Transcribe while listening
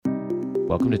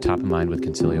Welcome to Top of Mind with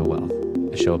Concilio Wealth,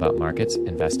 a show about markets,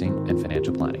 investing, and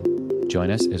financial planning. Join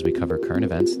us as we cover current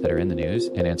events that are in the news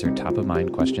and answer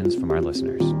top-of-mind questions from our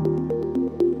listeners.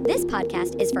 This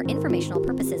podcast is for informational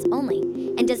purposes only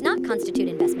and does not constitute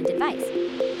investment advice.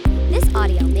 This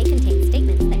audio may contain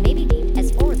statements that may be deemed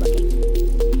as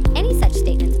forward-looking. Any such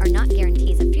statements are not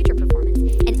guarantees of future performance,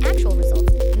 and actual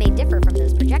results may differ from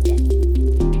those projected.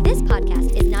 This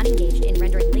podcast is not engaged in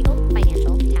rendering legal,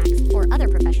 financial, tax, or other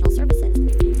professional services.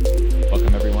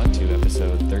 Welcome, everyone, to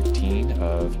episode 13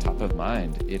 of Top of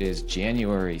Mind. It is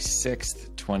January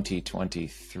 6th,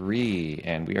 2023,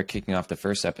 and we are kicking off the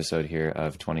first episode here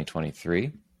of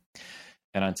 2023.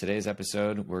 And on today's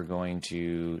episode, we're going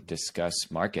to discuss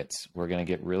markets. We're going to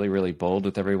get really bold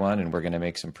with everyone, and we're going to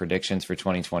make some predictions for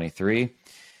 2023.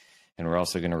 And we're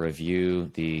also going to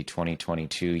review the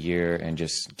 2022 year and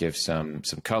just give some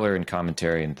color and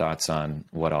commentary and thoughts on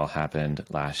what all happened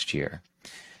last year.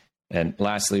 And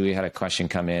lastly, we had a question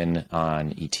come in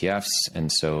on ETFs, and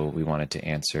so we wanted to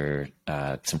answer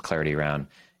some clarity around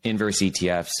inverse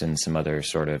ETFs and some other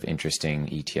sort of interesting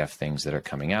ETF things that are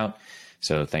coming out.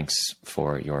 So thanks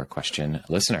for your question,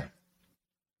 listener.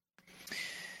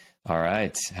 All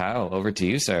right, Hal, over to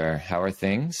you, sir. How are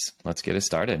things? Let's get it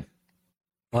started.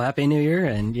 Well, Happy New Year,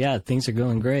 and yeah, things are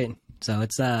going great. So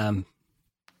it's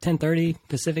 10:30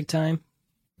 Pacific time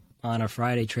on a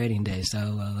Friday trading day, so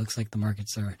looks like the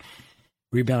markets are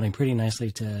rebounding pretty nicely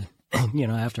to,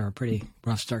 after a pretty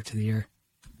rough start to the year.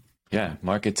 Yeah,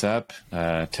 market's up.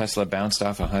 Tesla bounced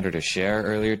off 100 a share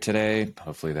earlier today.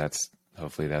 Hopefully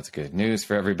that's good news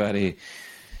for everybody.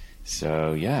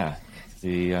 So yeah,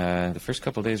 the first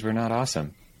couple of days were not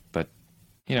awesome, but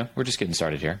we're just getting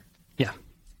started here. Yeah,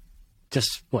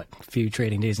 just a few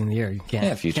trading days in the year. You can't,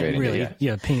 a few trading really, days.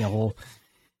 Yeah, pin a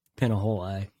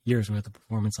whole year's worth of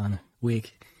performance on a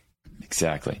week.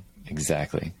 Exactly.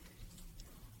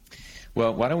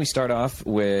 Well, why don't we start off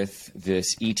with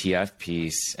this ETF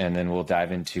piece, and then we'll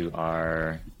dive into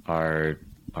our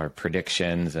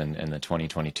predictions and the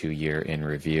 2022 year in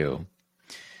review.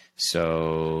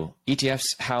 So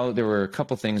ETFs, there were a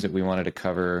couple things that we wanted to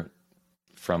cover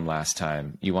from last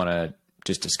time. You want to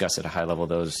just discuss at a high level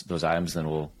those items, then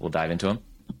we'll dive into them?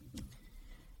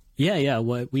 Yeah.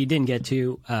 What we didn't get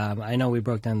to, I know we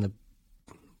broke down the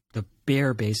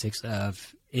bare basics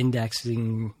of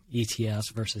indexing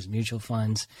ETFs versus mutual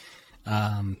funds.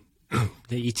 The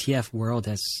ETF world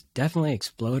has definitely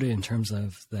exploded in terms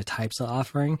of the types of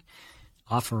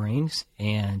offerings,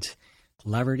 and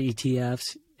levered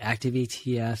ETFs, active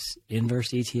ETFs, inverse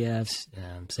ETFs,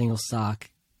 single stock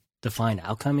defined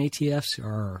outcome ETFs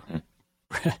are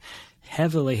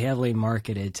heavily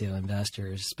marketed to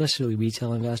investors, especially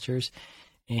retail investors.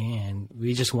 And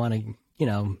we just want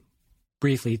to,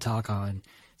 briefly talk on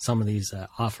some of these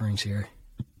offerings here.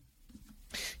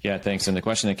 Yeah, thanks. And the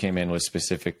question that came in was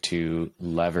specific to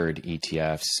levered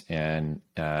ETFs. And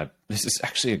this is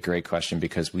actually a great question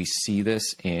because we see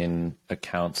this in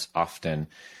accounts often.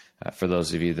 For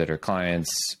those of you that are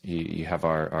clients, you have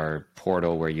our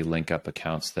portal where you link up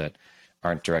accounts that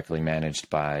aren't directly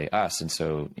managed by us. And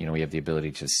so, we have the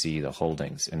ability to see the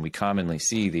holdings. And we commonly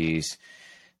see these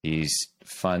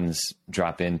funds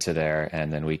drop into there.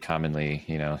 And then we commonly,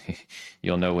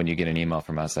 you'll know when you get an email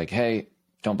from us like, hey,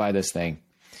 don't buy this thing.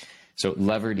 So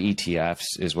levered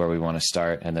ETFs is where we want to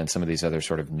start. And then some of these other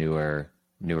sort of newer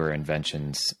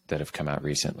inventions that have come out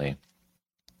recently.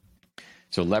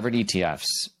 So levered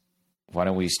ETFs, why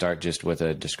don't we start just with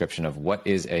a description of what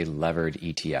is a levered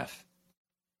ETF?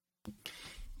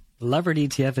 Levered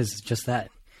ETF is just that.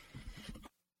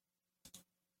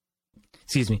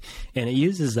 Excuse me. And it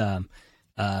uses a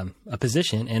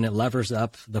position, and it levers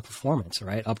up the performance,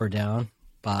 right? Up or down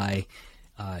by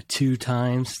 2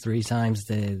 times, 3 times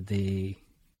the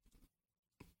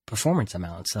performance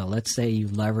amount. So let's say you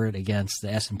lever it against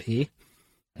the S&P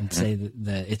and say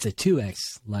that it's a 2x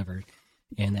levered,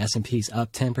 and the S&P is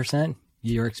up 10%,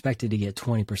 you're expected to get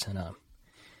 20% up.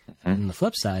 And the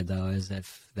flip side, though, is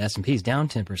if the S&P is down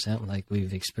 10%, like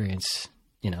we've experienced,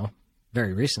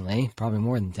 very recently, probably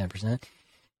more than 10%,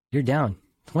 you're down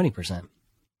 20%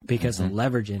 because the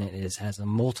leverage in it has a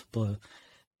multiple,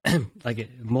 like a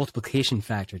multiplication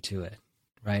factor to it,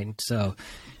 right? So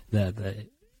the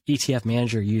ETF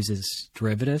manager uses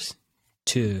derivatives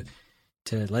to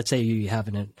let's say you have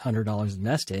 $100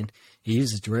 invested, he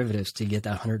uses derivatives to get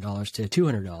that $100 to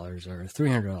 $200 or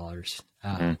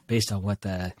 $300 based on what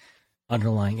the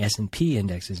underlying S&P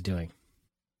index is doing.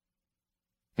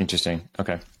 Interesting.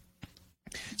 Okay.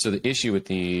 So the issue with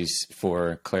these,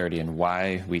 for clarity and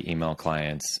why we email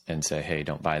clients and say, hey,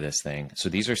 don't buy this thing. So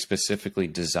these are specifically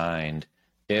designed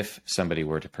if somebody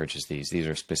were to purchase these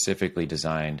are specifically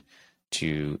designed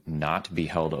to not be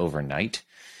held overnight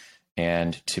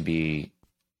and to be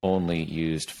only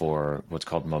used for what's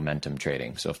called momentum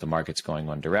trading. So if the market's going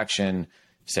one direction,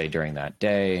 say during that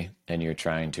day, and you're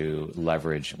trying to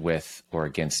leverage with or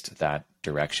against that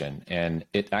direction. And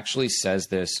it actually says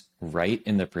this right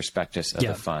in the prospectus of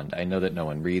the fund. I know that no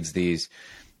one reads these.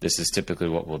 This is typically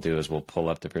what we'll do is we'll pull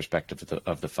up the prospectus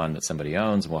of the fund that somebody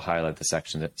owns, and we'll highlight the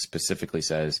section that specifically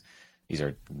says these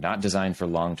are not designed for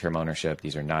long-term ownership.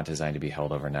 These are not designed to be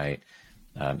held overnight.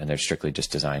 And they're strictly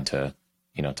just designed to,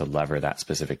 to lever that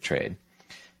specific trade.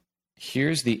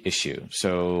 Here's the issue.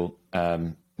 So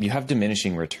you have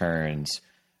diminishing returns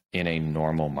in a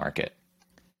normal market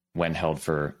when held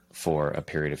for a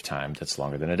period of time that's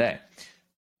longer than a day.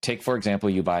 Take, for example,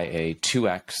 you buy a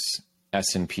 2x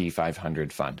S&P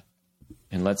 500 fund.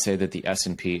 And let's say that the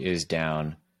S&P is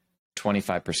down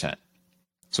 25%.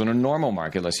 So in a normal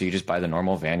market, let's say you just buy the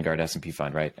normal Vanguard S&P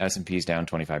fund, right? S&P is down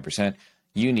 25%.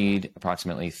 You need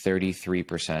approximately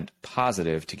 33%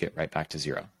 positive to get right back to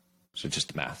zero. So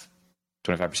just the math.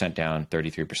 25% down,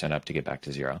 33% up to get back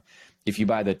to zero. If you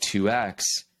buy the 2X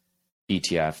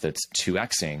ETF that's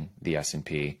 2Xing the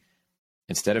S&P,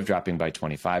 instead of dropping by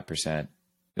 25%,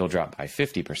 you'll drop by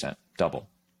 50%, double.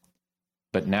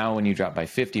 But now when you drop by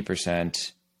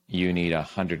 50%, you need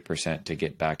 100% to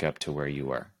get back up to where you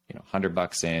were.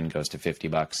 $100 in goes to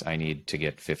 $50. I need to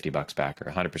get $50 back,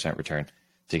 or 100% return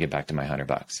to get back to my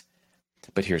 $100.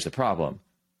 But here's the problem.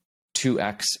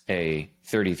 2x a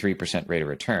 33% rate of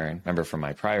return, remember from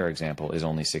my prior example, is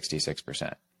only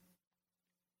 66%.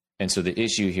 And so the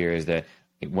issue here is that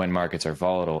when markets are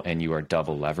volatile and you are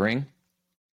double levering,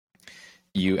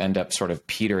 you end up sort of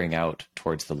petering out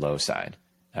towards the low side.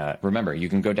 Remember, you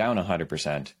can go down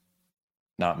 100%,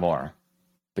 not more,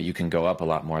 but you can go up a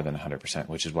lot more than 100%,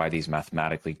 which is why these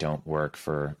mathematically don't work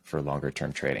for longer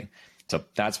term trading. So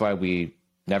that's why we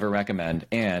never recommend,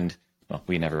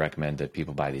 we never recommend that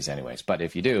people buy these anyways. But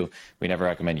if you do, we never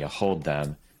recommend you hold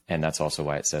them. And that's also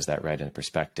why it says that right in the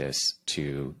prospectus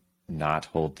to not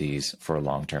hold these for a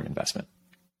long-term investment.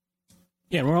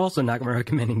 Yeah, and we're also not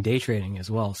recommending day trading as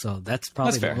well. So that's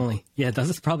probably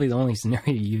that's probably the only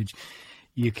scenario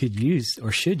you could use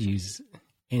or should use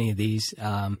any of these.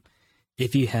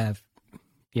 If you have,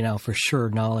 for sure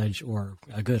knowledge or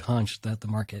a good hunch that the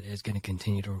market is going to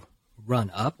continue to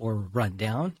run up or run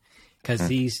down, because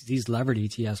these levered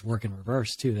ETFs work in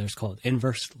reverse too. There's called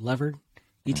inverse levered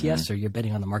ETFs, so you're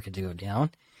betting on the market to go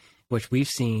down, which we've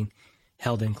seen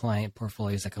held in client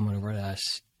portfolios that come over to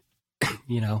us,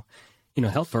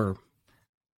 held for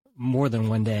more than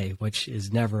one day, which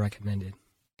is never recommended.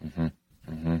 Mm-hmm.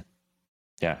 Mm-hmm.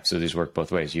 Yeah, so these work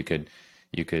both ways. You could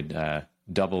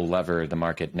double lever the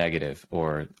market negative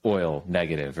or oil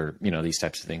negative, or these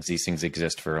types of things. These things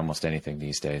exist for almost anything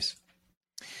these days.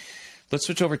 Let's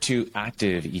switch over to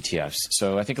active ETFs.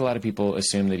 So I think a lot of people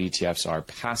assume that ETFs are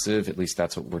passive. At least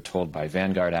that's what we're told by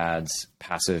Vanguard ads.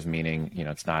 Passive meaning,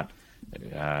 it's not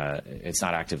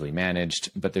actively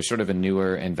managed, but there's sort of a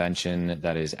newer invention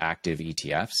that is active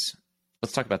ETFs.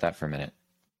 Let's talk about that for a minute.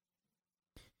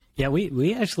 Yeah,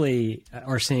 we actually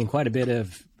are seeing quite a bit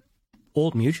of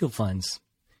old mutual funds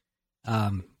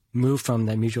move from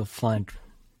the mutual fund,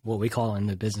 what we call in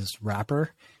the business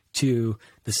wrapper, to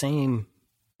the same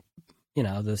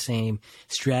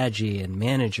strategy and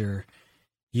manager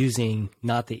using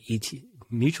not the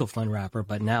mutual fund wrapper,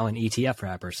 but now an ETF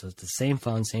wrapper. So it's the same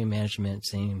fund, same management,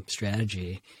 same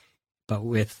strategy, but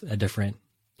with a different,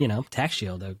 tax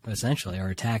shield essentially, or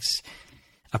a tax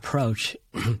approach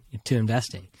to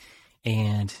investing.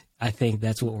 And I think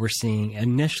that's what we're seeing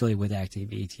initially with active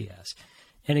ETFs.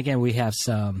 And again, we have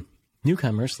some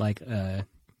newcomers like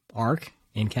ARK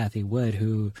and Kathy Wood,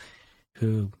 who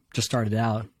just started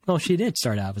out. Well, she did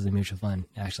start out as a mutual fund.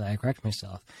 Actually, I correct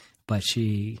myself, but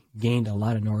she gained a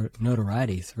lot of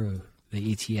notoriety through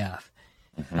the ETF.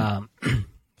 Mm-hmm.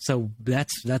 So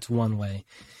that's one way.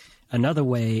 Another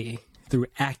way through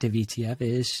active ETF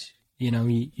is,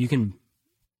 you can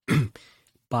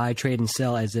buy, trade, and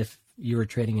sell as if you were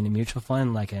trading in a mutual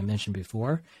fund, like I mentioned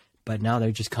before, but now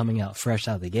they're just coming out fresh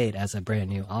out of the gate as a brand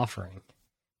new offering.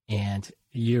 And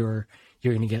you're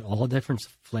going to get all different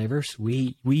flavors.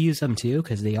 We use them too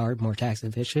because they are more tax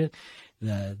efficient.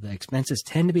 The expenses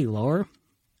tend to be lower,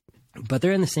 but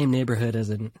they're in the same neighborhood as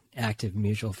an active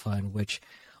mutual fund, which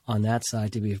on that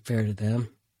side, to be fair to them,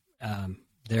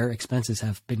 their expenses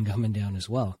have been coming down as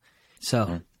well.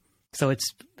 So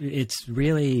it's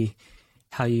really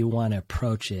how you want to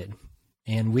approach it.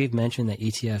 And we've mentioned that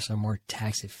ETFs are more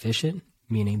tax efficient,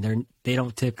 meaning they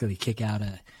don't typically kick out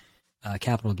a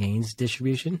capital gains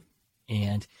distribution.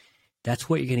 And That's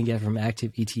what you're going to get from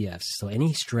active ETFs. So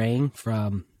any straying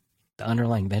from the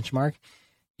underlying benchmark,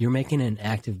 you're making an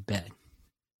active bet,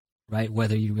 right?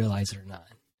 Whether you realize it or not.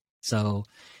 So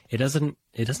it doesn't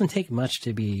take much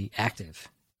to be active,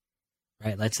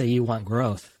 right? Let's say you want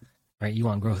growth, right? You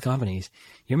want growth companies.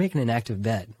 You're making an active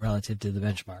bet relative to the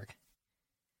benchmark.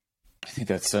 I think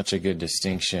that's such a good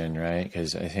distinction, right?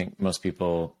 Because I think most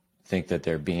people think that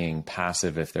they're being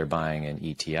passive if they're buying an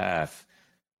ETF,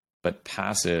 but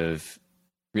passive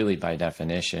really by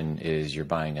definition is you're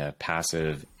buying a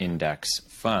passive index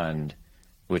fund,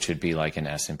 which would be like an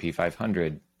S&P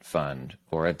 500 fund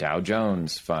or a Dow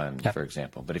Jones fund, for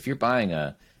example. But if you're buying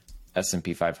a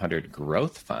S&P 500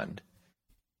 growth fund,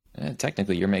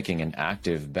 technically you're making an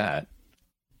active bet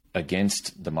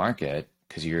against the market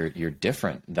because you're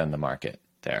different than the market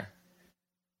there.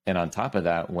 And on top of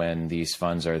that, when these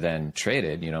funds are then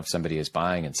traded, if somebody is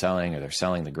buying and selling, or they're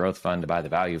selling the growth fund to buy the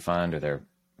value fund, or they're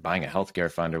buying a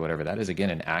healthcare fund or whatever, that is again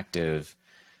an active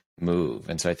move.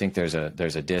 And so I think there's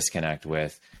a disconnect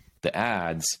with the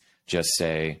ads just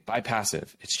say buy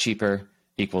passive, it's cheaper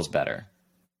equals better.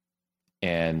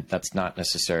 And that's not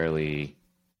necessarily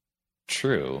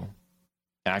true.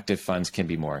 Active funds can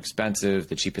be more expensive.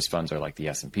 The cheapest funds are like the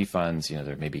S&P funds,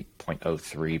 they're maybe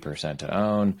 0.03% to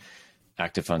own.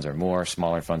 Active funds are more,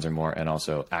 smaller funds are more, and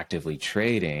also actively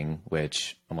trading,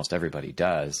 which almost everybody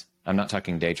does. I'm not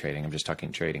talking day trading, I'm just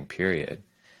talking trading, period.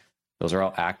 Those are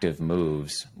all active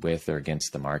moves with or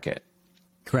against the market.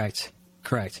 Correct.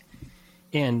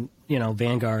 And,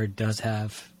 Vanguard does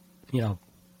have,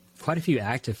 quite a few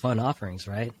active fund offerings,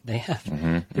 right? They have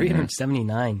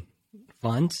 379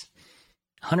 funds,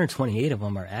 128 of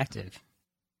them are active,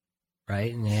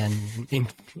 right? And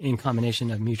in combination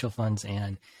of mutual funds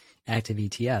and active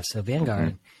ETFs. So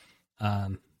Vanguard,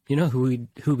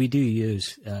 who we do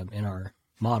use in our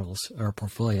models or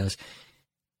portfolios,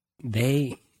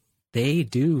 they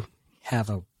do have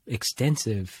a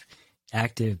extensive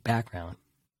active background,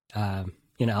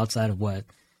 outside of what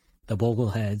the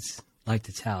Bogleheads like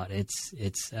to tout. It's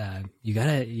you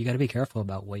gotta be careful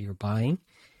about what you're buying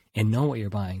and know what you're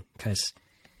buying, because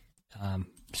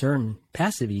certain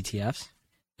passive ETFs,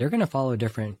 they're going to follow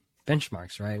different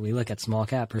benchmarks, right? We look at small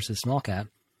cap versus small cap.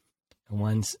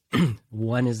 One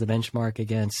is the benchmark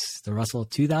against the Russell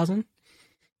 2000.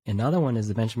 Another one is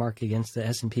the benchmark against the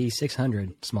S&P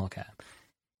 600 small cap.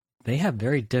 They have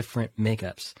very different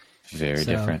makeups. Very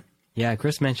different. Yeah,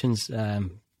 Chris mentions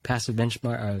passive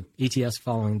benchmark ETFs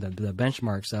following the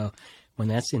benchmark. So when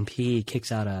the S&P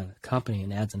kicks out a company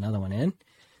and adds another one in,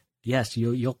 yes,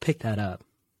 you'll pick that up,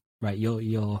 right?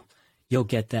 You'll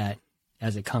get that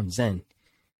as it comes in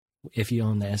if you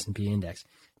own the S&P index.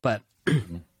 But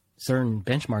certain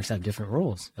benchmarks have different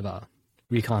rules about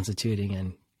reconstituting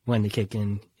and when to kick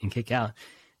in and kick out,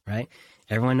 right?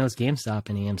 Everyone knows GameStop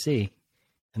and AMC,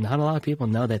 and not a lot of people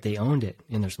know that they owned it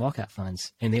in their small cap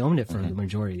funds, and they owned it for the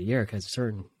majority of the year because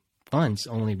certain funds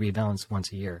only rebalance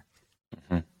once a year.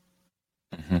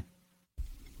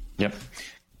 Yep.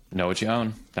 Know what you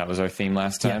own. That was our theme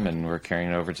last time, and we're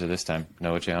carrying it over to this time.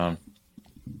 Know what you own.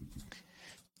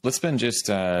 Let's spend just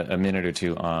a minute or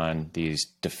two on these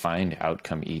defined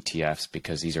outcome ETFs,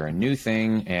 because these are a new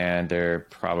thing and they're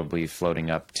probably floating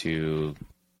up to,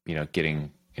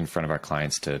 getting in front of our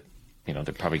clients to, they're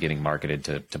probably getting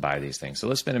marketed to buy these things. So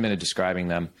let's spend a minute describing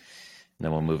them, and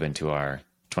then we'll move into our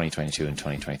 2022 and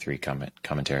 2023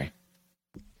 commentary.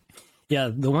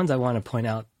 Yeah, the ones I want to point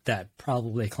out that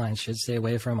probably clients should stay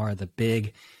away from are the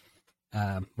big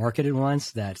marketed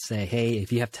ones that say, hey,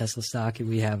 if you have Tesla stock,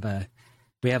 we have a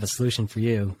solution for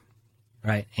you,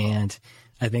 right? And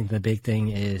I think the big thing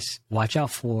is watch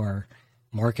out for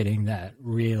marketing that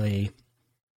really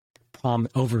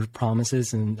over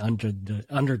promises and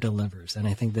under delivers. And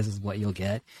I think this is what you'll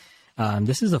get.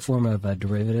 This is a form of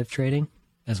derivative trading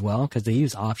as well, because they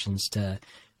use options to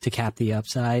cap the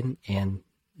upside and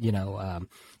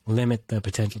limit the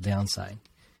potential downside.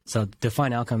 So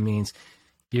defined outcome means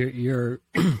your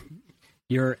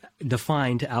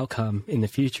defined outcome in the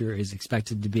future is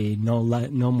expected to be no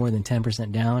more than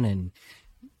 10% down and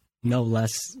no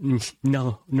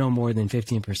more than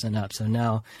 15% up. So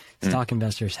now stock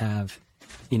investors have,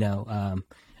 a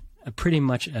pretty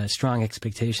much a strong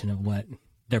expectation of what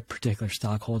their particular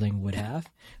stock holding would have,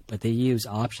 but they use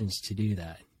options to do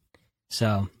that.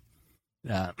 So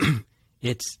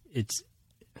it's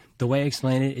the way I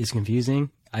explain it is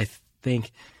confusing. I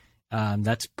think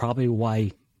that's probably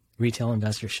why retail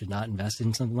investors should not invest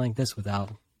in something like this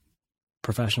without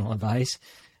professional advice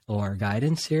or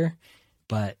guidance here.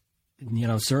 But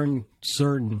certain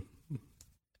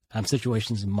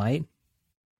situations might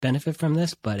benefit from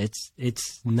this, but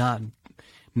it's not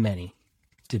many,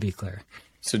 to be clear.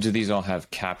 So do these all have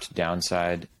capped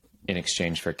downside in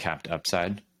exchange for capped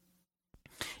upside?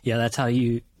 Yeah, that's how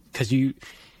the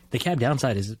cap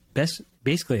downside is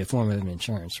basically a form of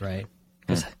insurance, right?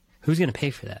 Because who's going to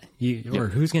pay for that? Or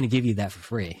who's going to give you that for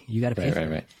free? You got to pay for it.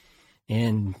 Right.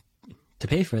 And to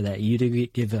pay for that, you do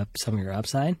give up some of your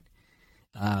upside.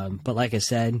 But like I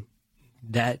said,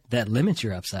 that limits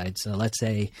your upside. So let's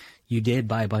say you did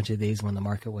buy a bunch of these when the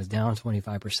market was down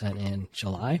 25% in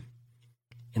July,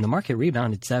 and the market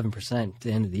rebounded 7% at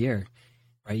the end of the year,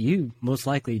 right? You most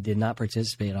likely did not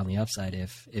participate on the upside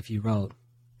if you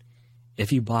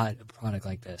bought a product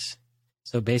like this.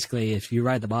 So basically, if you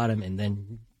ride the bottom and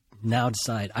then now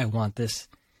decide, I want this,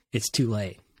 it's too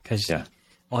late, because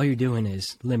all you're doing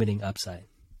is limiting upside.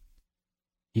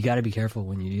 You got to be careful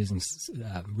when you're using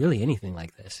really anything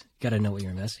like this. You got to know what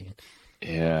you're investing in.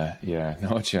 Yeah.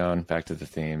 No, Joan, back to the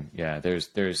theme. Yeah,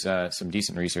 there's some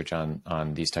decent research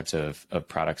on these types of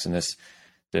products, and this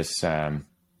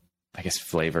I guess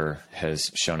flavor has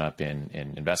shown up in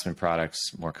investment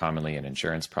products, more commonly in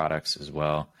insurance products as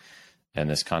well. And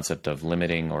this concept of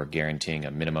limiting or guaranteeing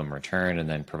a minimum return and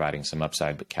then providing some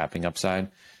upside but capping upside,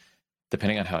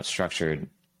 depending on how it's structured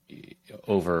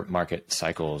over market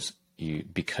cycles,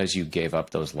 because you gave up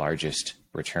those largest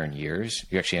return years,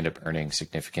 you actually end up earning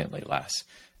significantly less.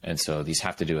 And so these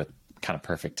have to do with kind of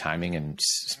perfect timing in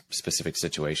specific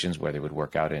situations where they would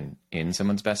work out in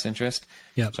someone's best interest.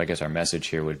 Yep. So I guess our message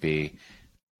here would be,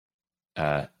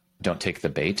 don't take the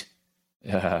bait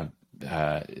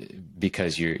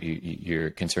because you're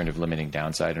concerned of limiting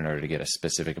downside in order to get a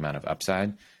specific amount of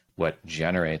upside. What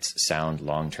generates sound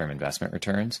long-term investment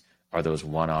returns are those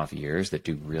one-off years that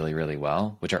do really, really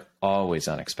well, which are always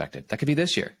unexpected. That could be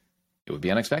this year. It would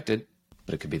be unexpected,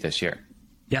 but it could be this year.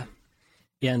 Yeah.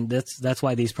 Yeah, and that's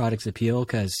why these products appeal,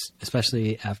 because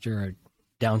especially after a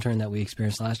downturn that we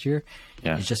experienced last year,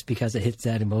 it's just because it hits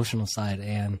that emotional side,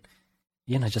 and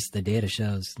just the data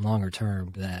shows longer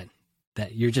term that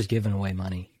you're just giving away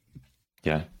money.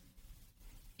 Yeah.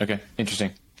 Okay,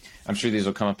 interesting. I'm sure these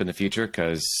will come up in the future,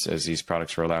 because as these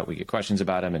products roll out, we get questions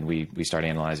about them, and we start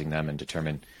analyzing them and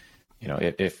determine,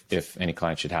 if any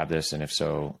client should have this, and if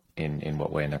so, in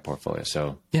what way in their portfolio.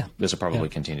 So this will probably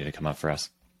continue to come up for us.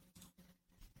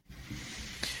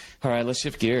 All right, let's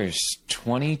shift gears.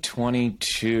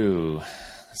 2022.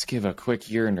 Let's give a quick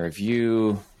year in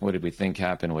review. What did we think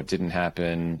happened? What didn't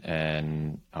happen?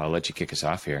 And I'll let you kick us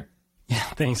off here. Yeah,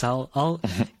 thanks. I'll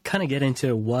kind of get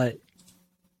into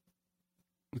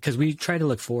because we try to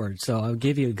look forward. So I'll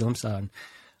give you a glimpse on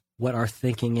what our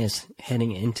thinking is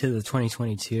heading into the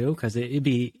 2022, because it'd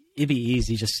be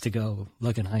easy just to go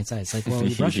look in hindsight. It's like, well,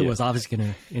 Russia was obviously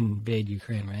going to invade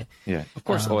Ukraine, right? Yeah. Of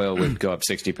course, oil would go up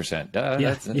 60%.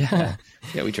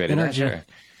 Yeah, we traded that, sure.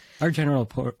 Our general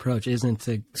approach isn't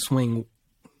to swing,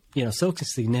 so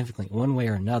significantly one way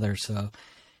or another. So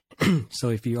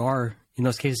if you are, in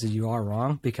those cases, you are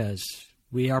wrong, because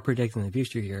we are predicting the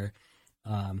future here.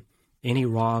 Any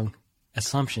wrong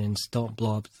assumptions don't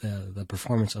blow up the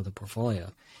performance of the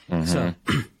portfolio.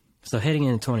 Mm-hmm. So heading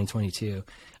into 2022,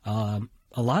 a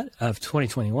lot of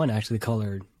 2021 actually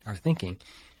colored our thinking.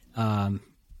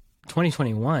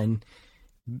 2021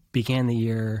 began the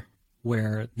year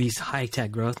where these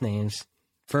high-tech growth names,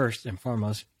 first and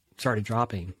foremost, started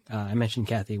dropping. I mentioned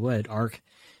Cathie Wood. ARK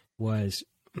was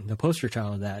the poster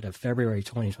child of that, of February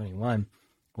 2021,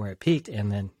 where it peaked,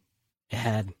 and then it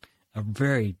had a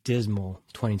very dismal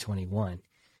 2021,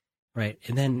 right?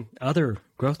 And then other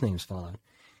growth names followed.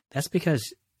 That's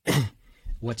because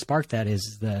what sparked that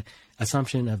is the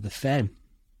assumption of the Fed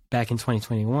back in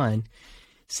 2021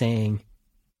 saying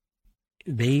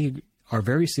they are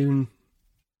very soon,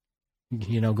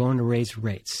 going to raise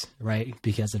rates, right?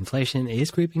 Because inflation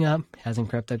is creeping up, hasn't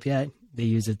crept up yet. They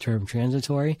use the term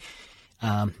transitory.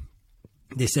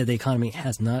 They said the economy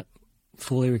has not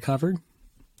fully recovered.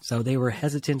 So they were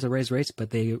hesitant to raise rates, but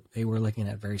they were looking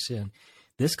at very soon.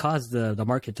 This caused the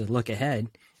market to look ahead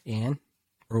and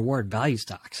reward value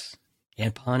stocks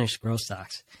and punish growth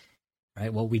stocks,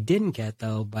 right? What we didn't get,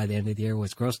 though, by the end of the year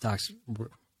was growth stocks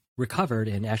recovered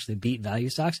and actually beat value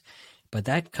stocks. But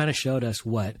that kind of showed us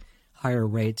what higher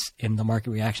rates and the market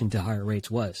reaction to higher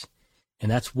rates was.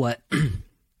 And that's what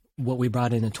we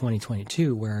brought into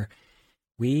 2022, where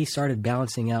we started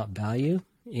balancing out value.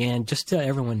 And just so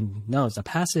everyone knows, a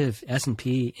passive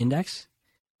S&P index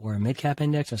or a mid-cap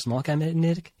index or small-cap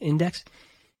index,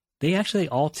 they actually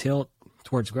all tilt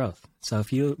towards growth. So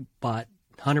if you bought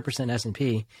 100%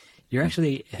 S&P, you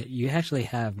actually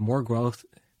have more growth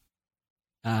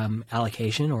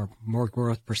allocation or more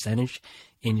growth percentage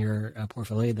in your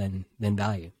portfolio than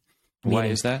value. Why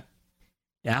is that?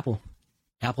 Apple.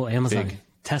 Apple, Amazon,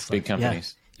 Tesla. Big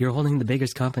companies. Yeah, you're holding the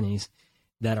biggest companies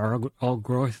that are all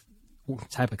growth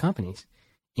type of companies.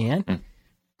 And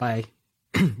by,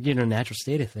 natural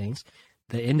state of things,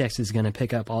 the index is going to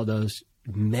pick up all those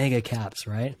mega caps,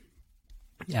 right?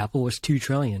 Apple was 2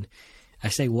 trillion. I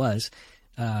say was.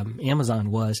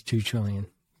 Amazon was 2 trillion.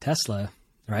 Tesla,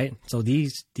 right? So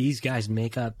these guys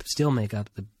still make up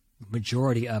the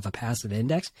majority of a passive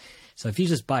index. So if you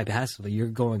just buy passively, you're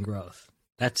going growth.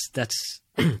 That's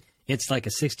it's like a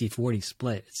 60-40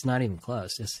 split. It's not even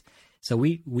close. So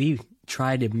we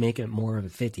try to make it more of a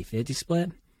 50-50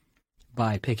 split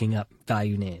by picking up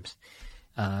value names.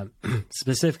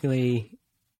 Specifically,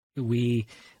 we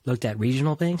looked at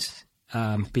regional banks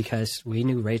because we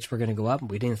knew rates were going to go up.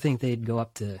 We didn't think they'd go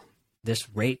up to this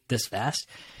rate this fast,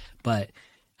 but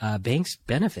banks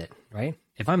benefit, right?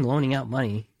 If I'm loaning out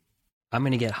money, I'm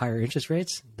going to get higher interest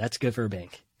rates. That's good for a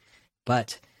bank.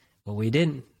 But what we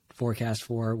didn't forecast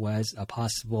for was a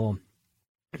possible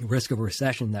risk of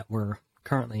recession that we're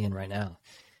currently in right now.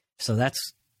 So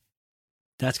that's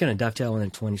going to dovetail into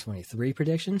 2023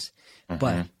 predictions.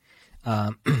 But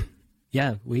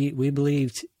yeah, we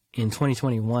believed in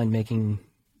 2021 making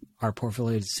our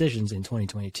portfolio decisions in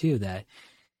 2022 that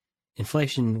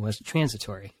inflation was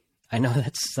transitory. I know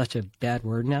that's such a bad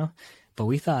word now, but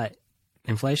we thought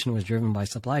inflation was driven by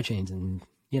supply chains and,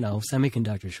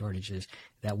 semiconductor shortages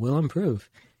that will improve.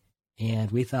 And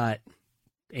we thought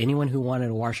anyone who wanted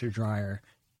a washer dryer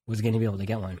was going to be able to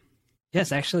get one.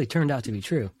 Yes, actually turned out to be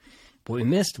true. What we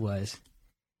missed was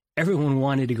everyone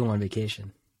wanted to go on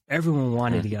vacation. Everyone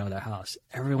wanted to get out of their house.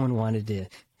 Everyone wanted to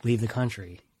leave the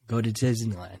country, go to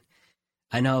Disneyland.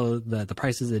 I know the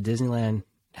prices at Disneyland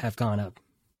have gone up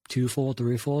 2-fold,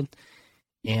 3-fold,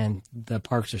 and the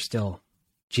parks are still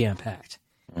jam-packed.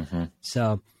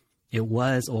 So it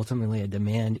was ultimately a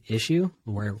demand issue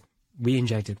where we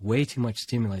injected way too much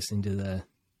stimulus into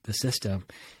the system,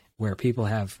 where people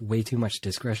have way too much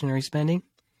discretionary spending.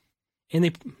 And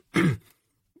they,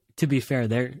 to be fair,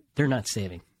 they're not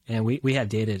saving. And we have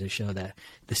data to show that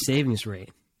the savings rate,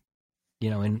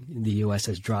 in the U.S.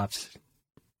 has dropped,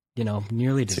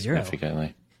 nearly to zero.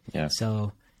 Significantly, yeah.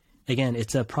 So, again,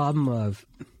 it's a problem of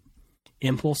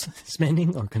impulse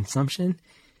spending or consumption,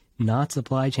 not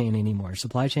supply chain anymore.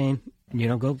 Supply chain,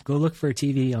 go look for a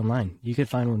TV online. You could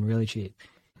find one really cheap.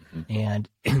 And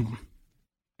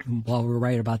while we're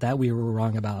right about that, we were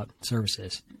wrong about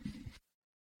services.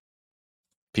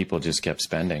 People just kept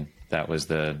spending. That was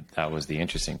the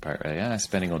interesting part, right? Yeah,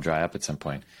 spending will dry up at some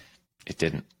point. It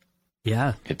didn't.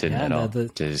 Yeah, it didn't at all.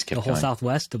 It just kept the whole going.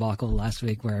 Southwest debacle last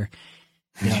week, where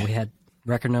we had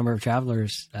record number of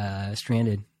travelers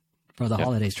stranded for the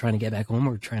holidays, trying to get back home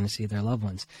or trying to see their loved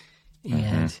ones.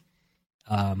 And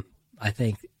I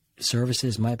think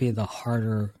services might be the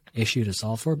harder issue to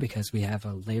solve for because we have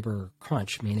a labor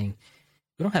crunch, meaning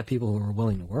we don't have people who are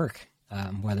willing to work,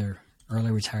 whether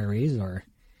early retirees or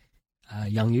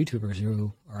young YouTubers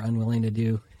who are unwilling to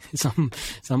do some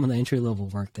of the entry level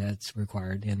work that's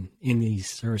required in these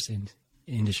service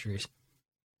industries.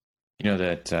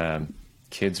 That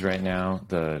kids right now,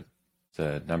 the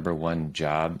number one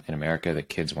job in America that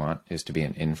kids want is to be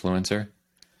an influencer.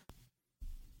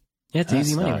 Yeah, it's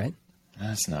easy money, right?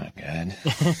 That's not good.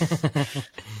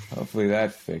 Hopefully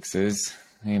that fixes.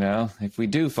 If we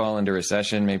do fall into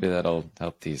recession, maybe that'll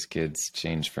help these kids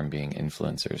change from being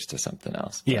influencers to something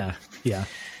else. Yeah.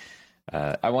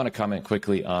 I want to comment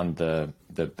quickly on the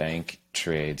bank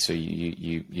trade. So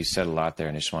you said a lot there,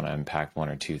 and I just want to unpack one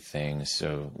or two things.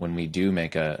 So when we do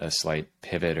make a slight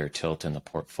pivot or tilt in the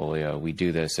portfolio, we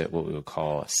do this at what we would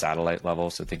call a satellite level.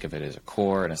 So think of it as a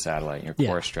core and a satellite. Your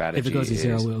core strategy, if it goes to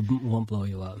zero, it won't blow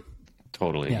you up.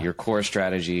 Totally. Yeah. Your core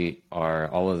strategy are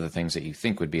all of the things that you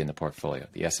think would be in the portfolio.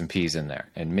 The S&P's in there,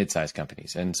 and mid-sized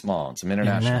companies, and small, and some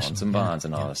international and some bonds,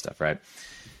 and all this stuff, right?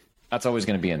 That's always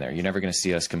going to be in there. You're never going to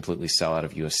see us completely sell out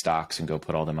of U.S. stocks and go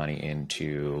put all the money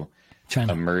into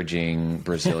China, emerging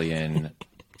Brazilian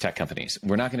tech companies.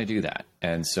 We're not going to do that.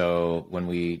 And so when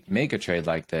we make a trade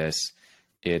like this,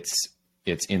 it's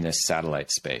in this satellite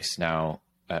space. Now,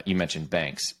 you mentioned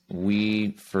banks.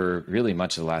 We, for really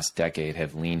much of the last decade,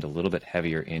 have leaned a little bit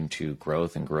heavier into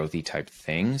growth and growthy type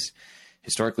things.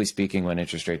 Historically speaking, when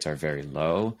interest rates are very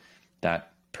low,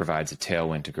 that provides a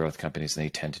tailwind to growth companies, and they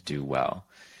tend to do well.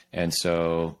 And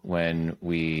so when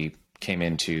we came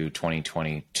into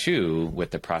 2022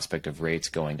 with the prospect of rates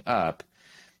going up,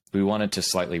 we wanted to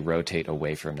slightly rotate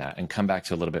away from that and come back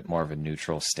to a little bit more of a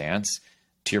neutral stance.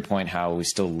 To your point, how we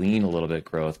still lean a little bit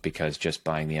growth because just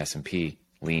buying the S&P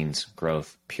leans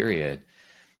growth, period.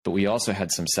 but we also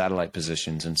had some satellite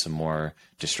positions and some more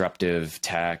disruptive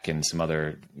tech and some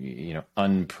other,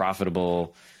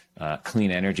 unprofitable,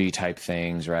 clean energy type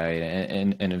things, right?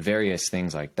 And various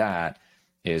things like that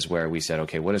is where we said,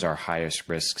 okay, what is our highest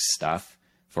risk stuff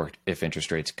for if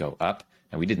interest rates go up?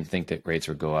 And we didn't think that rates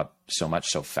would go up so much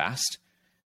so fast.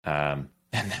 And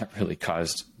that really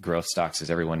caused growth stocks,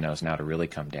 as everyone knows now, to really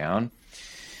come down.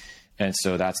 And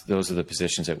so those are the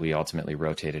positions that we ultimately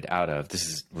rotated out of.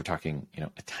 We're talking,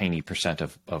 a tiny percent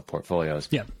of portfolios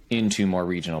into more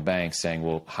regional banks, saying,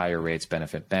 well, higher rates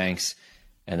benefit banks.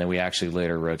 And then we actually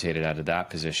later rotated out of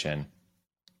that position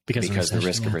because the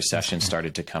risk of recession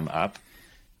started to come up.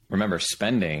 Remember,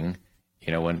 spending,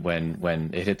 when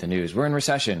it hit the news, we're in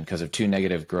recession because of 2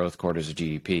 negative growth quarters of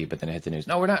GDP, but then it hit the news,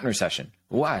 no, we're not in recession.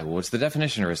 Why? Well, what's the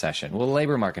definition of recession? Well, the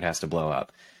labor market has to blow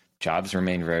up. Jobs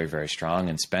remain very, very strong,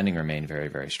 and spending remained very,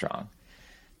 very strong.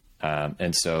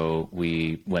 And so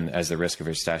as the risk of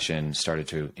recession started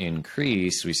to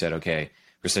increase, we said, okay,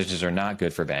 recessions are not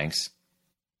good for banks.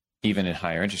 Even in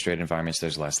higher interest rate environments,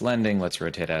 there's less lending. Let's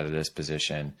rotate out of this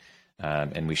position.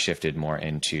 And we shifted more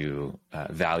into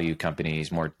value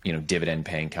companies, more dividend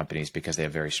paying companies, because they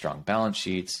have very strong balance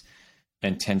sheets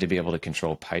and tend to be able to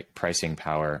control pricing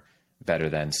power better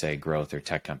than, say, growth or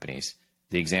tech companies.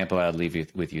 The example I'd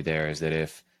leave with you there is that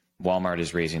if Walmart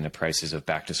is raising the prices of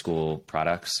back to school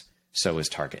products, so is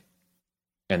Target.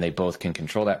 And they both can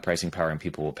control that pricing power, and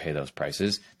people will pay those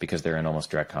prices because they're in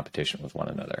almost direct competition with one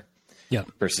another. Yeah.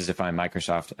 Versus if I'm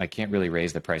Microsoft, I can't really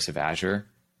raise the price of Azure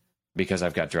because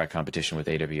I've got direct competition with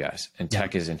AWS. And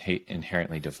tech is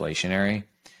inherently deflationary.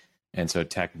 And so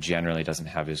tech generally doesn't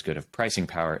have as good of pricing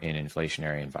power in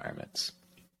inflationary environments.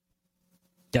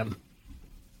 Yep.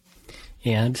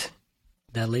 And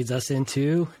that leads us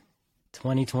into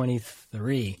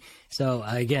 2023. So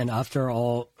again, after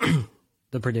all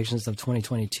the predictions of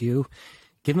 2022,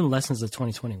 given lessons of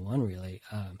 2021, really,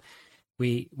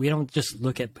 we don't just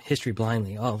look at history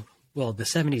blindly. Oh, well, the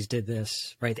 70s did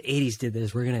this, right? The 80s did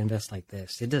this. We're going to invest like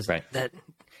this. It does right. That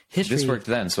history. This worked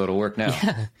then, so it'll work now.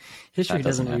 Yeah, history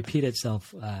doesn't repeat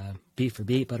itself beat for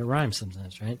beat, but it rhymes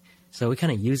sometimes, right? So we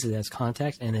kind of use it as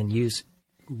context and then use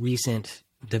recent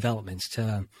developments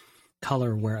to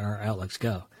color where our outlooks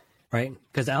go, right?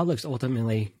 Because outlooks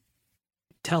ultimately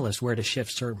tell us where to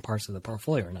shift certain parts of the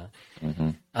portfolio or not.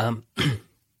 Mm-hmm.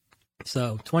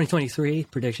 So 2023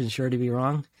 predictions sure to be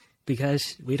wrong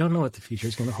because we don't know what the future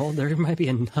is going to hold. There might be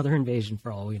another invasion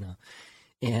for all we know.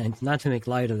 And not to make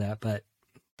light of that, but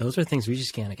those are things we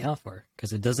just can't account for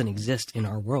because it doesn't exist in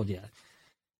our world yet,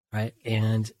 right?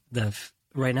 And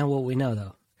right now what we know,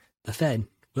 though, the Fed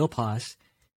will pause,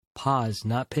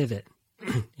 not pivot.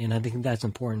 And I think that's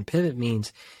important. Pivot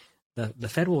means the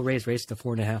Fed will raise rates to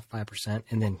 4.5%, 5%,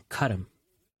 and then cut them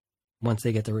once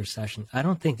they get the recession. I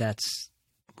don't think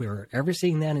we're ever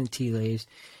seeing that in tea leaves.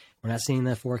 We're not seeing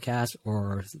the forecast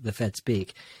or the Fed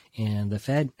speak. And the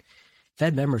Fed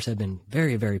members have been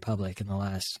very, very public in the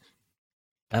last,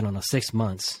 6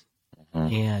 months.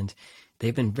 Mm-hmm. And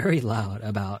they've been very loud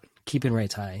about keeping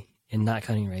rates high and not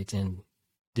cutting rates and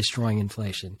destroying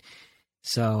inflation.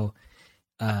 So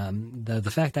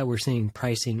the fact that we're seeing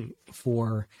pricing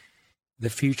for the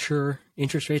future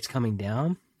interest rates coming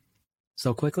down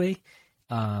so quickly,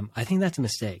 I think that's a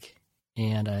mistake.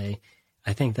 And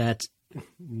I think that's a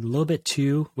little bit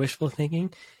too wishful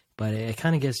thinking, but it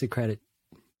kind of gives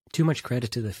too much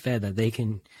credit to the Fed that they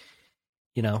can,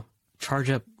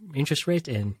 charge up interest rates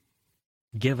and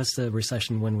give us the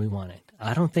recession when we want it.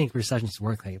 I don't think recessions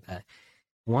work like that.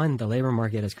 One, the labor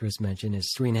market, as Chris mentioned,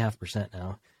 is 3.5%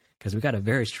 now because we've got a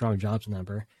very strong jobs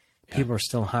number. Yeah. People are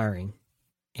still hiring,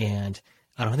 and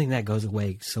I don't think that goes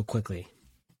away so quickly.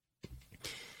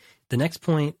 The next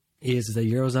point is the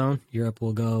Eurozone. Europe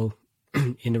will go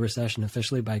into recession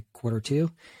officially by Q2.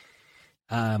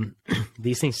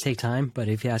 These things take time, but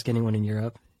if you ask anyone in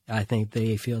Europe, I think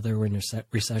they feel they're in a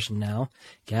recession now.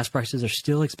 Gas prices are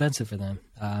still expensive for them.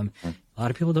 A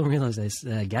lot of people don't realize this.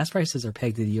 Gas prices are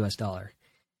pegged to the U.S. dollar.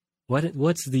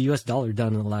 What's the U.S. dollar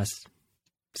done in the last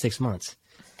 6 months?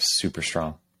 Super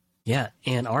strong. Yeah,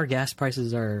 and our gas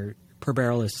prices are per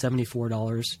barrel is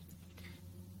 $74.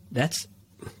 That's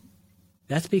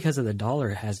because of the dollar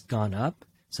has gone up.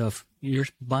 So if you're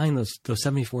buying those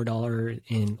 $74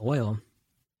 in oil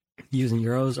using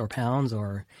euros or pounds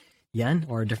or yen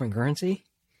or a different currency,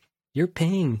 you're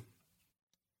paying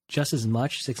just as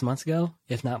much 6 months ago,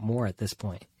 if not more at this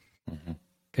point,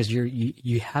 because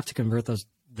you have to convert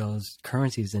those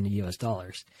currencies into U.S.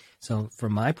 dollars. So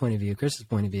from my point of view, Chris's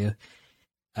point of view,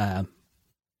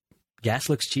 gas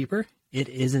looks cheaper. It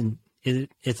isn't.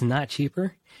 It's not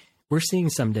cheaper. We're seeing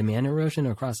some demand erosion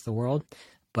across the world,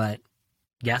 but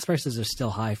gas prices are still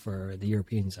high for the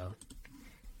European zone.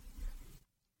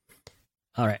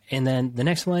 All right. And then the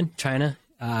next one, China.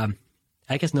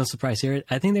 I guess no surprise here.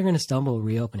 I think they're going to stumble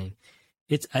reopening.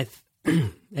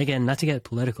 Again, not to get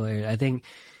political here. I think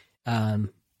the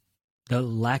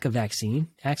lack of vaccine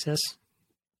access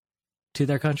to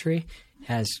their country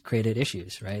has created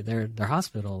issues, right? Their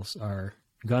hospitals are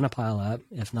going to pile up,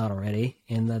 if not already,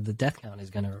 and the death count is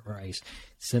going to rise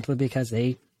simply because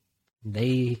they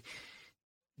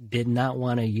did not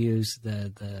want to use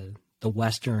the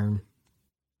Western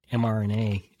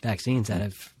mRNA vaccines that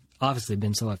have obviously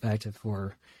been so effective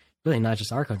for really not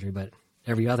just our country, but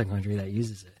every other country that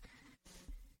uses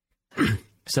it.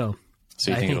 So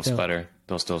you think it'll sputter?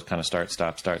 They'll still kind of start,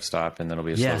 stop, and then it'll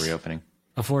be a slow reopening.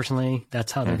 Unfortunately,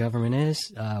 that's how the government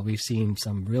is. We've seen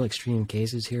some real extreme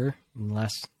cases here in the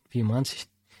last few months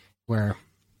where,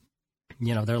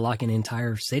 they're locking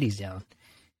entire cities down,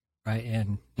 right?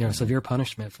 And, severe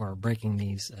punishment for breaking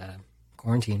these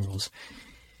quarantine rules.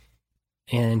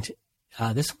 And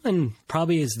this one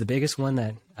probably is the biggest one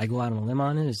that I go out on a limb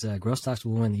on is growth stocks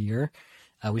will win the year.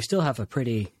 We still have a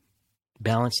pretty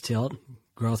balanced tilt,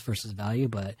 growth versus value,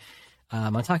 but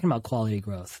I'm talking about quality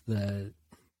growth.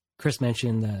 Chris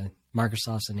mentioned the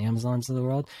Microsofts and Amazons of the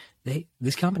world.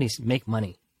 These companies make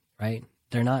money, right?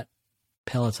 They're not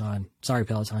Peloton,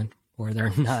 or they're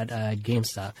not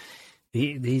GameStop.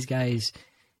 These guys,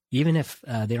 even if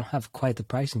they don't have quite the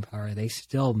pricing power, they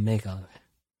still make a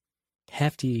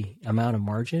hefty amount of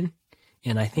margin,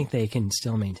 and I think they can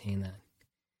still maintain that.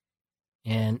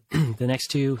 And the next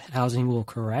two, housing will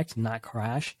correct, not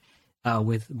crash,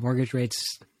 with mortgage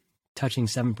rates touching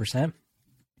 7%.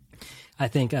 I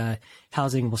think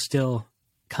housing will still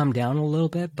come down a little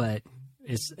bit, but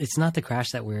it's not the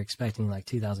crash that we were expecting like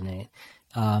 2008.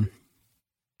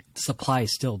 Supply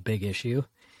is still a big issue.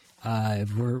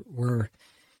 We're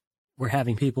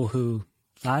having people who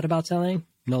thought about selling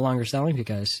no longer selling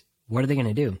because what are they going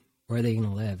to do? Where are they going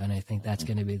to live? And I think that's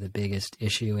going to be the biggest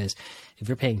issue is if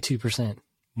you're paying 2%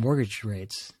 mortgage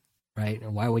rates, right?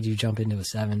 Why would you jump into a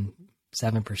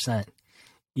 7%?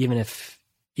 Even if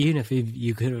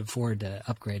you could afford to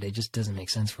upgrade, it just doesn't make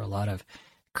sense for a lot of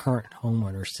current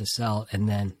homeowners to sell and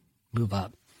then move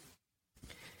up.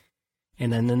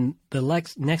 And then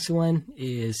the next one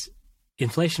is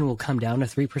inflation will come down to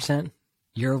 3%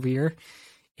 year over year.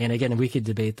 And again, we could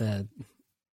debate the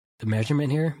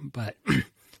measurement here, but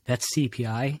that's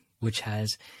CPI, which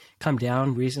has come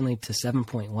down recently to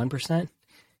 7.1%.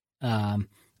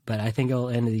 But I think it'll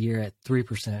end the year at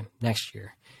 3% next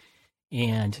year.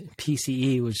 And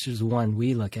PCE, which is the one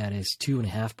we look at, is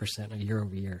 2.5% year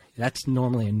over year. That's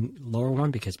normally a lower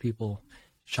one because people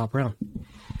shop around.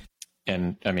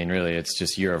 And I mean, really, it's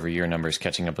just year over year numbers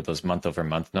catching up with those month over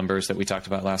month numbers that we talked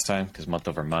about last time, because month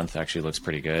over month actually looks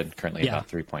pretty good, currently about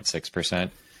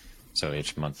 3.6%. So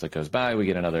each month that goes by, we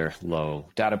get another low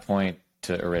data point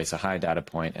to erase a high data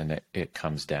point, and it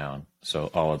comes down. So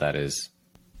all of that is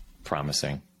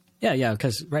promising. Yeah,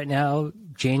 because right now,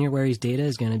 January's data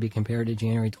is going to be compared to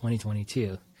January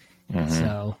 2022. Mm-hmm.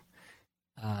 So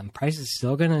prices are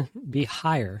still going to be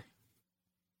higher,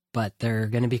 but they're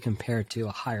going to be compared to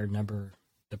a higher number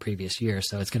the previous year.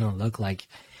 So it's going to look like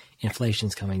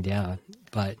inflation's coming down,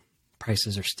 but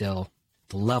prices are still,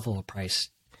 the level of price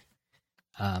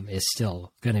is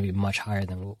still going to be much higher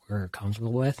than what we're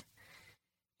comfortable with.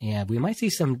 And we might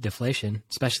see some deflation,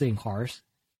 especially in cars,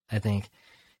 I think.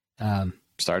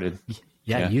 Started.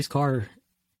 Yeah, used car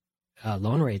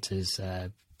loan rates is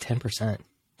 10%.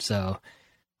 So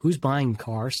who's buying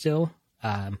cars still?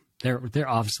 There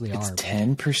obviously are.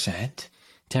 10%?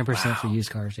 10% for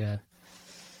used cars, yeah.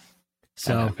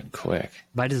 So that happened quick.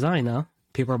 By design, though,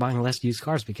 people are buying less used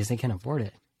cars because they can't afford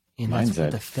it. And that's what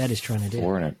the Fed is trying to do.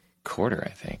 4.25, I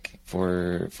think.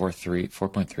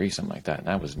 4.3, something like that. And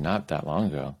that was not that long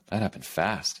ago. That happened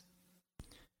fast.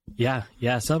 Yeah.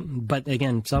 But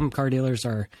again, some car dealers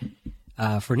are,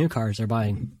 for new cars, they're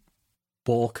buying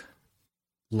bulk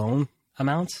loan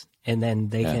amounts, and then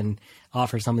they can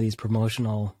offer some of these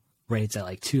promotional rates at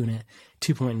like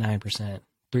 2.9%,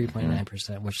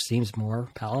 3.9%, which seems more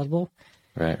palatable.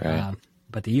 Right.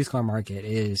 But the used car market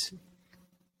is,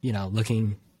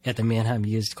 looking at the Manheim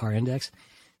Used Car Index,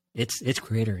 it's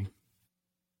cratering.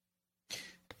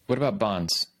 What about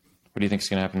bonds? What do you think is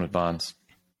going to happen with bonds?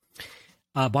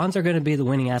 Bonds are going to be the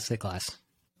winning asset class.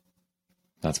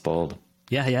 That's bold.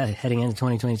 Yeah. Heading into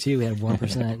 2022, we had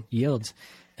 1% yields.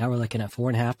 Now we're looking at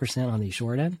 4.5% on the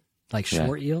short end, like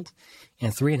short yields,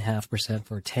 and 3.5%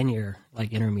 for 10-year,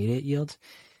 like intermediate yields.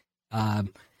 The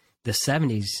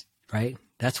 70s, right?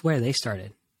 That's where they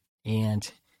started. And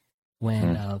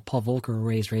when Paul Volcker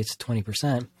raised rates to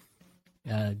 20%,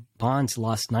 bonds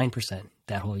lost 9%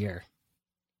 that whole year.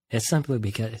 It's simply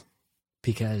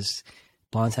because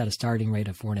bonds had a starting rate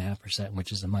of 4.5%,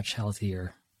 which is a much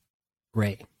healthier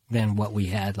rate than what we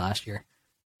had last year.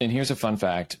 And here's a fun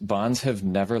fact. Bonds have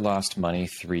never lost money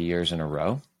 3 years in a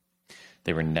row.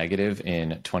 They were negative in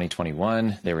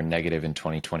 2021. They were negative in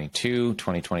 2022,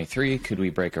 2023. Could we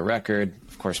break a record?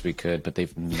 Of course we could, but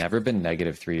they've never been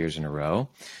negative 3 years in a row.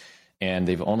 And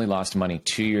they've only lost money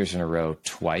 2 years in a row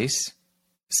twice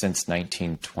since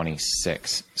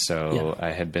 1926. So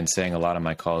I had been saying a lot on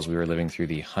my calls, we were living through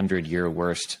the 100-year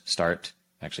worst start,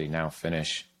 actually now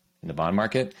finish in the bond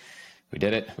market. We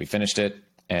did it. We finished it.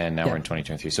 And now we're in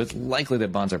 2023. So it's likely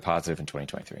that bonds are positive in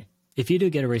 2023. If you do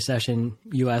get a recession,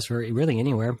 U.S. or really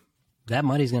anywhere, that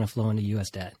money is going to flow into U.S.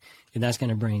 debt. And that's going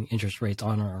to bring interest rates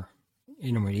on our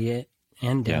intermediate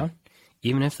and down,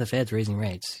 even if the Fed's raising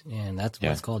rates. And that's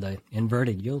what's called an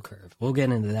inverted yield curve. We'll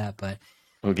get into that, but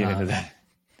we'll get into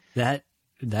that.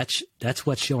 That's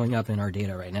what's showing up in our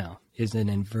data right now is an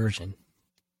inversion.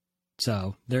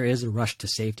 So there is a rush to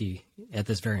safety at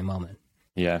this very moment.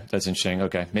 Yeah, that's interesting.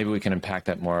 Okay, maybe we can unpack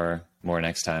that more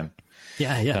next time.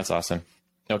 Yeah. That's awesome.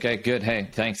 Okay, good. Hey,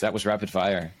 thanks. That was rapid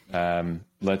fire.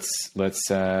 Let's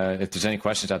if there's any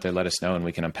questions out there, let us know and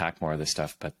we can unpack more of this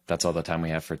stuff. But that's all the time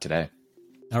we have for today.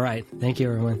 All right. Thank you,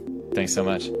 everyone. Thanks so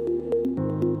much.